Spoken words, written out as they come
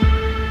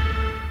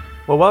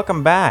Well,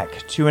 welcome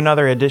back to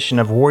another edition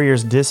of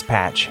Warriors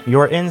Dispatch,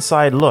 your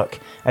inside look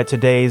at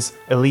today's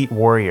elite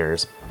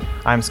warriors.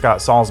 I'm Scott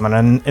Salzman,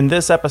 and in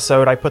this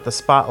episode, I put the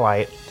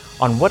spotlight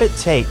on what it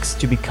takes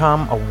to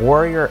become a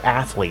warrior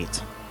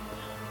athlete,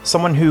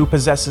 someone who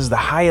possesses the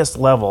highest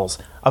levels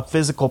of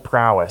physical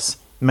prowess,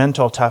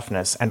 mental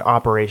toughness, and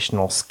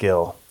operational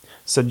skill.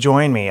 So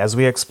join me as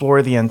we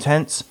explore the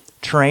intense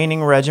training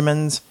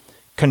regimens,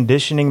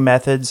 conditioning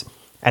methods,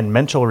 and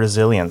mental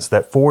resilience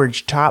that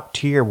forge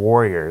top-tier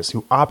warriors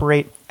who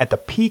operate at the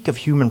peak of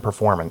human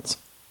performance.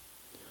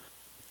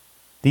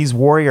 These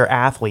warrior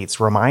athletes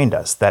remind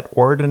us that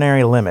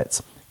ordinary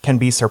limits can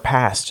be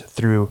surpassed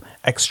through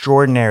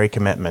extraordinary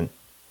commitment.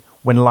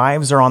 When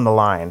lives are on the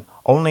line,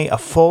 only a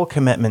full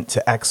commitment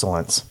to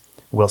excellence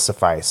will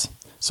suffice.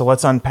 So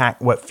let's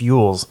unpack what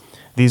fuels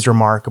these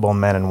remarkable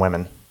men and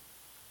women.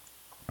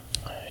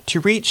 To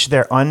reach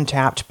their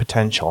untapped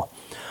potential,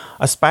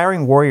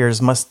 aspiring warriors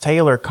must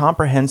tailor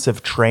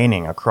comprehensive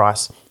training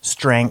across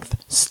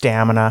strength,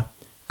 stamina,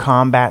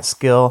 combat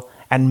skill,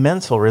 and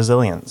mental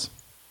resilience.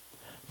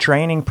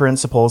 Training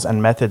principles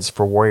and methods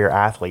for warrior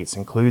athletes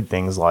include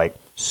things like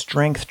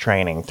strength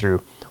training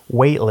through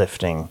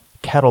weightlifting,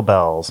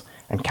 kettlebells,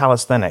 and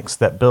calisthenics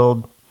that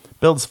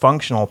builds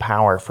functional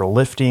power for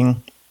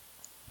lifting,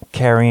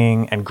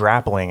 carrying, and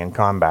grappling in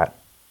combat.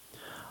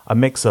 A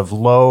mix of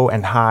low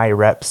and high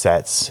rep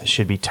sets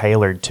should be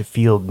tailored to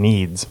field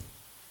needs.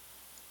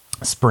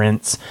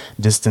 Sprints,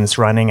 distance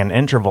running, and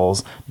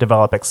intervals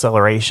develop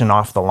acceleration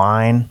off the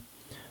line,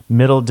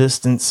 middle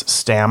distance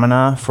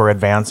stamina for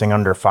advancing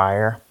under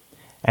fire,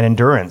 and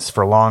endurance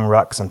for long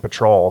rucks and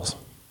patrols.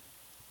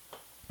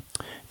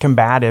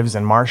 Combatives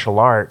in martial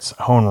arts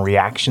hone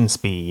reaction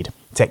speed,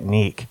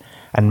 technique,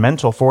 and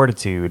mental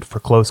fortitude for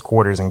close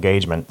quarters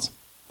engagements.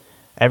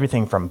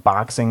 Everything from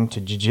boxing to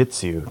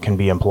jiu-jitsu can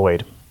be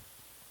employed.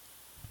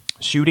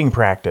 Shooting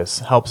practice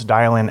helps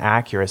dial in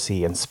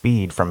accuracy and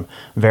speed from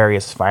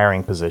various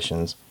firing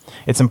positions.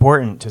 It's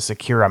important to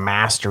secure a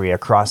mastery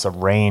across a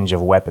range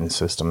of weapon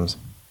systems.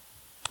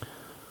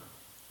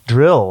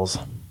 Drills,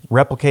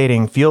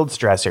 replicating field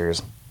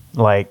stressors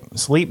like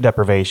sleep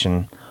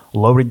deprivation,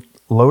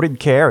 loaded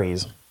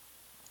carries,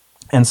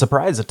 and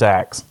surprise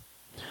attacks,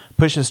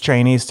 pushes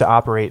trainees to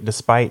operate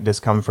despite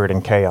discomfort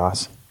and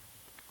chaos.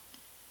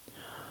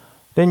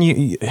 Then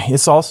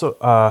it's also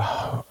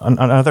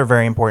another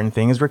very important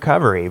thing is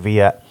recovery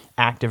via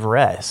active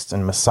rest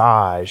and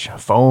massage,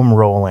 foam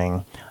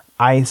rolling,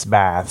 ice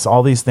baths.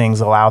 All these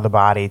things allow the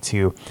body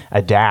to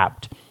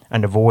adapt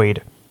and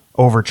avoid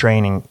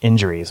overtraining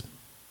injuries.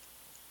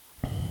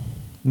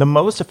 The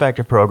most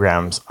effective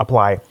programs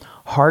apply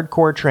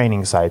hardcore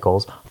training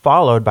cycles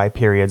followed by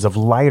periods of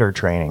lighter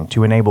training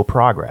to enable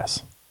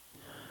progress.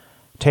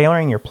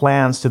 Tailoring your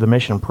plans to the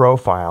mission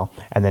profile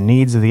and the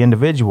needs of the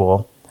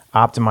individual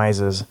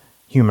optimizes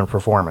human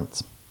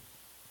performance.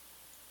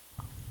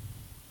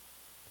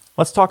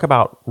 Let's talk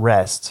about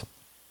rest.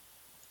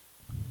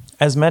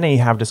 As many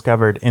have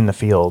discovered in the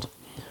field,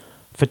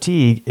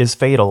 fatigue is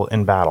fatal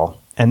in battle,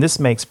 and this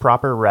makes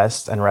proper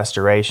rest and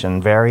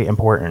restoration very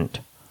important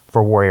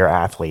for warrior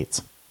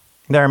athletes.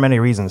 There are many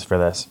reasons for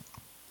this.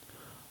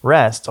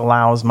 Rest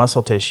allows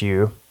muscle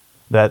tissue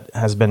that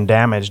has been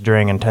damaged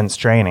during intense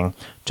training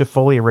to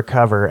fully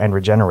recover and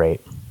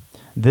regenerate.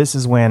 This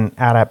is when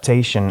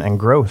adaptation and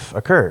growth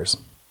occurs.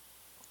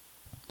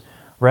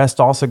 Rest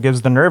also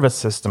gives the nervous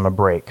system a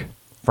break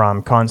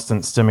from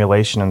constant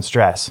stimulation and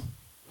stress.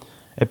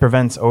 It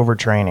prevents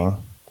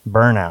overtraining,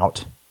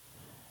 burnout,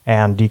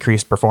 and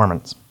decreased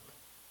performance.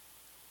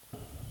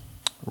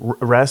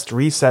 Rest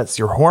resets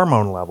your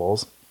hormone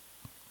levels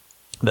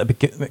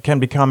that can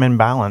become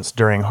imbalanced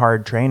during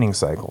hard training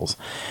cycles,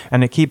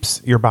 and it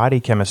keeps your body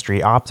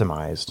chemistry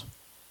optimized.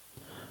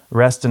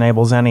 Rest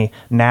enables any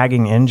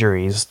nagging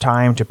injuries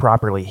time to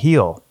properly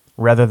heal,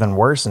 rather than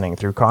worsening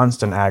through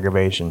constant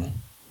aggravation.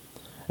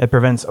 It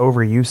prevents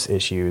overuse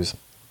issues.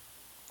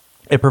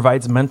 It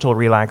provides mental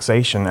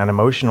relaxation and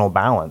emotional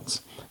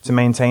balance to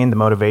maintain the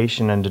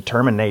motivation and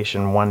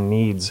determination one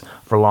needs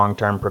for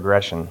long-term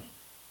progression.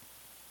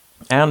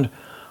 And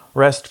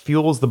rest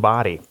fuels the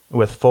body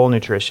with full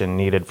nutrition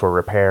needed for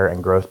repair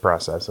and growth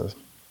processes.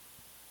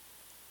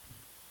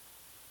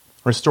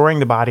 Restoring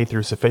the body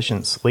through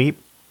sufficient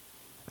sleep,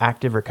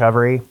 active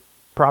recovery,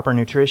 proper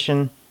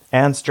nutrition,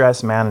 and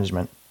stress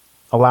management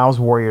allows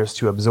warriors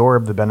to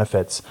absorb the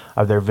benefits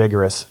of their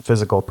vigorous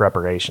physical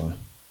preparation.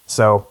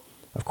 So,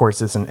 of course,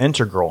 it's an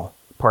integral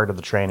part of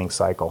the training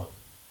cycle.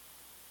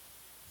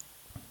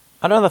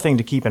 Another thing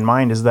to keep in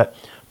mind is that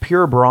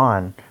pure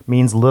brawn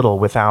means little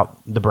without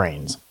the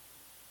brains.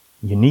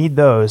 You need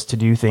those to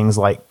do things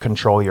like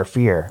control your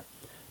fear,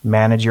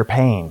 manage your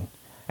pain,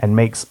 and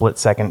make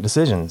split-second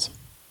decisions.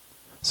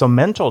 So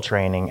mental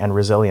training and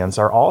resilience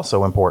are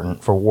also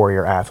important for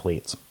warrior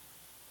athletes.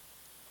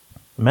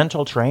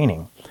 Mental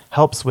training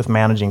helps with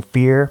managing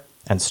fear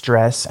and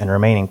stress and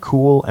remaining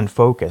cool and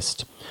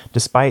focused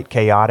despite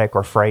chaotic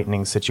or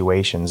frightening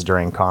situations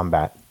during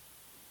combat.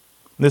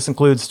 This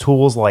includes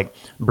tools like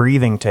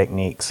breathing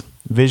techniques,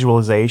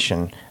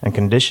 visualization, and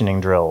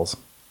conditioning drills.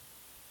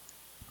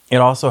 It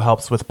also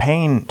helps with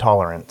pain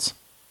tolerance,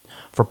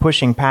 for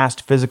pushing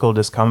past physical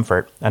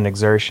discomfort and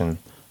exertion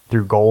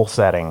through goal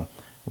setting,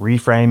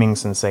 reframing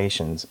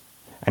sensations,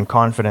 and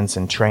confidence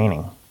in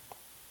training.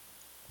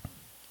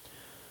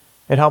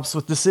 It helps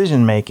with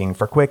decision making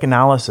for quick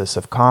analysis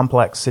of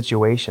complex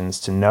situations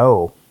to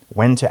know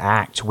when to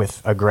act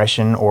with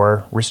aggression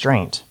or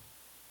restraint.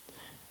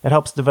 It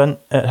helps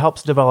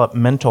develop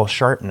mental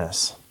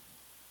sharpness.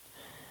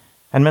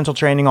 And mental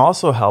training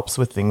also helps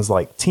with things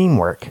like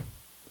teamwork,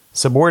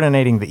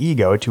 subordinating the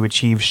ego to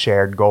achieve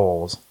shared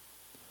goals,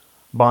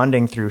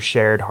 bonding through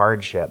shared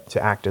hardship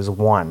to act as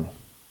one.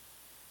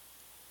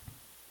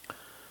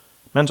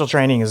 Mental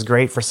training is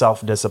great for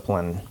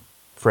self-discipline,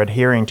 for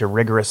adhering to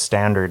rigorous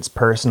standards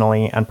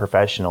personally and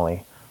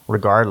professionally,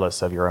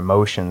 regardless of your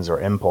emotions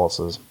or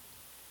impulses.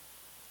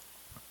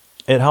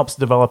 It helps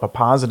develop a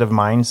positive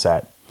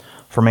mindset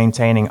for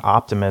maintaining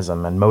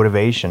optimism and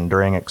motivation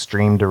during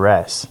extreme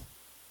duress.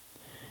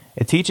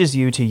 It teaches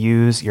you to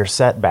use your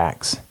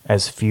setbacks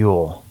as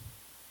fuel.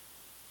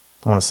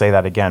 I want to say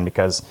that again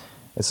because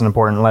it's an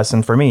important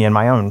lesson for me in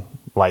my own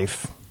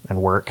life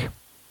and work.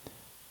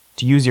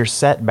 To use your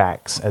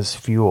setbacks as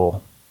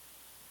fuel.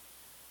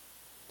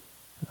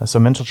 So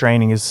mental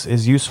training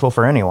is useful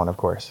for anyone, of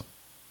course.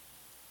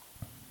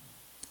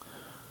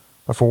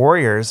 But for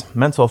warriors,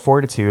 mental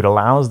fortitude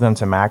allows them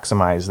to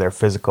maximize their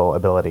physical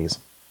abilities.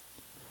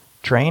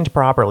 Trained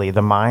properly,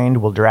 the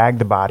mind will drag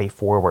the body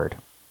forward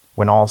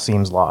when all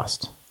seems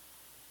lost.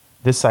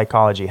 This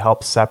psychology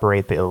helps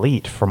separate the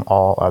elite from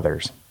all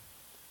others.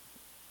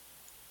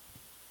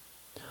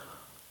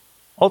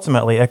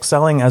 Ultimately,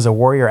 excelling as a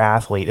warrior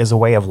athlete is a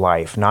way of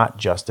life, not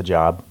just a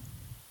job.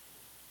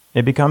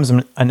 It becomes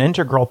an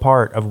integral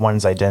part of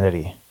one's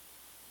identity.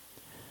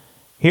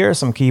 Here are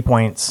some key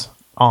points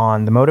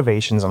on the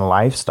motivations and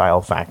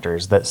lifestyle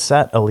factors that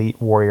set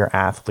elite warrior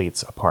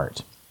athletes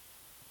apart.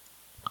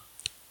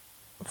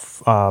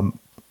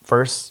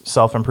 First,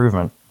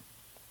 self-improvement.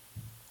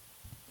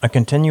 A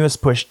continuous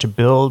push to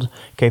build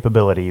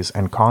capabilities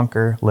and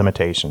conquer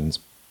limitations.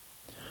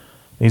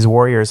 These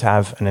warriors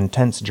have an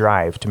intense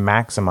drive to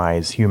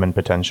maximize human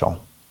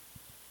potential.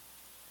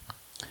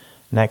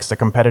 Next, a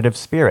competitive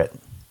spirit.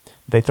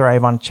 They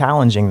thrive on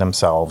challenging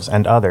themselves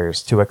and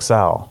others to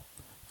excel,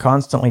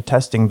 constantly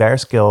testing their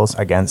skills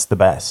against the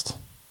best.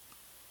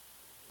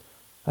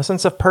 A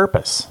sense of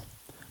purpose.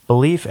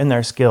 Belief in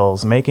their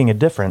skills making a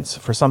difference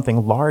for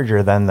something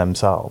larger than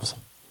themselves.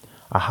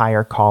 A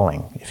higher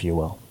calling, if you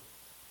will.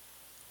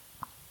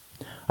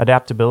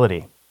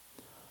 Adaptability.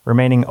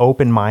 Remaining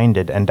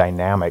open-minded and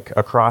dynamic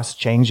across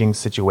changing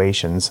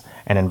situations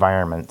and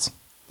environments,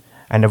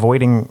 and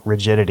avoiding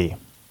rigidity.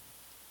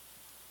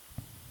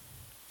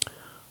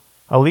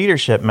 A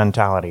leadership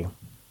mentality,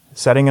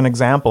 setting an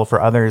example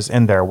for others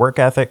in their work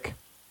ethic,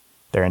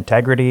 their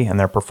integrity, and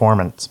their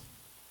performance.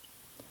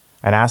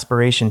 An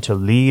aspiration to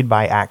lead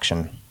by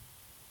action.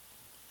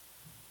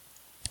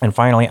 And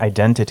finally,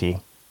 identity.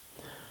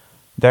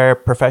 Their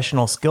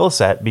professional skill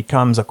set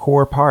becomes a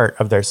core part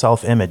of their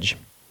self-image,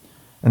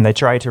 and they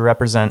try to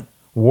represent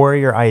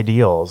warrior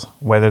ideals,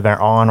 whether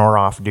they're on or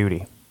off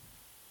duty.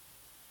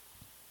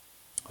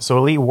 So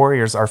elite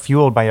warriors are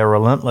fueled by a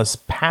relentless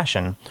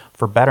passion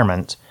for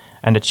betterment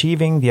and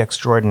achieving the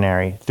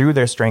extraordinary through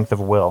their strength of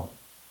will.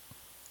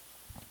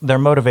 Their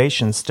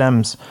motivation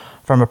stems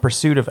from a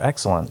pursuit of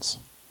excellence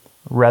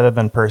rather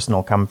than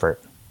personal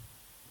comfort,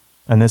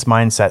 and this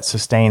mindset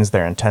sustains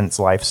their intense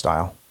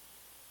lifestyle.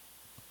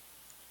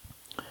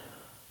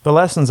 The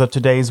lessons of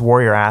today's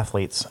warrior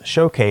athletes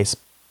showcase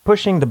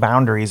pushing the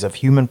boundaries of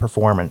human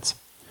performance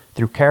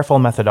through careful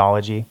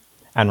methodology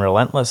and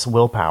relentless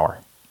willpower.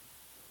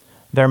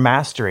 Their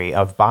mastery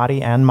of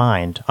body and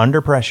mind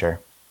under pressure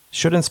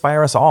should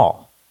inspire us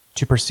all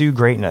to pursue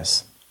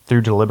greatness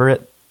through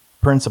deliberate,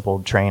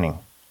 principled training.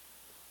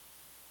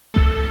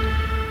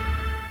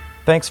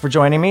 Thanks for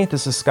joining me.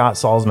 This is Scott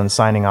Salzman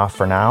signing off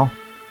for now.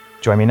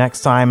 Join me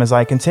next time as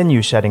I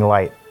continue shedding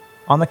light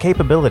on the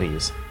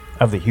capabilities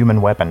of the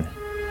human weapon.